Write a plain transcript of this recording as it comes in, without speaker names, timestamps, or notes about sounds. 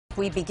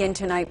We begin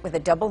tonight with a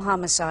double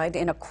homicide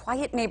in a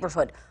quiet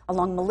neighborhood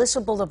along Melissa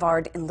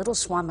Boulevard in Little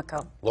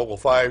Suamico. Local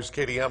 5's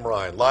Katie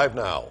Emrine live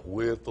now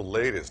with the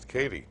latest.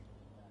 Katie.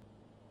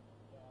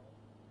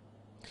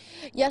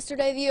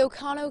 Yesterday, the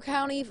Oconto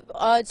County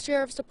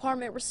Sheriff's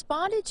Department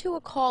responded to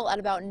a call at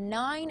about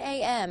 9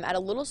 a.m. at a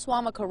Little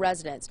Suamico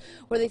residence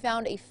where they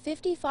found a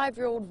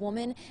 55-year-old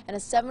woman and a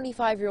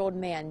 75-year-old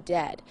man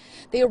dead.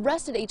 They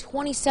arrested a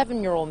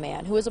 27-year-old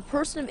man who is a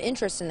person of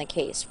interest in the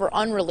case for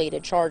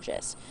unrelated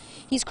charges.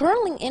 He's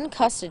currently in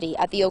custody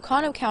at the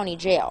Oconto County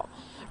Jail.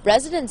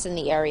 Residents in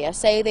the area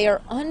say they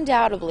are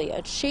undoubtedly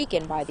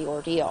shaken by the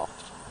ordeal.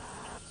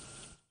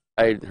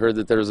 I heard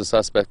that there was a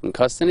suspect in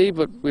custody,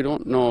 but we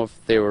don't know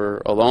if they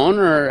were alone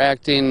or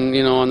acting,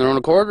 on their own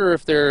accord, or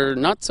if they're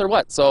nuts or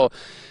what. So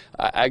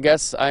I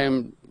guess I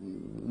am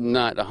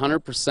not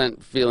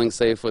 100% feeling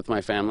safe with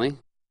my family.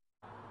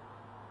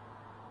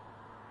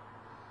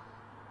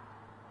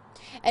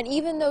 And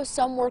even though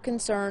some were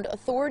concerned,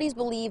 authorities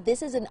believe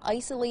this is an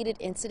isolated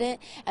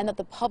incident and that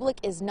the public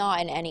is not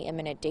in any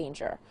imminent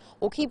danger.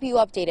 We'll keep you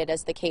updated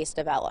as the case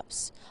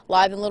develops.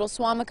 Live in Little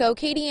Suamico,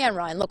 Katie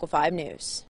Emrine, Local 5 News.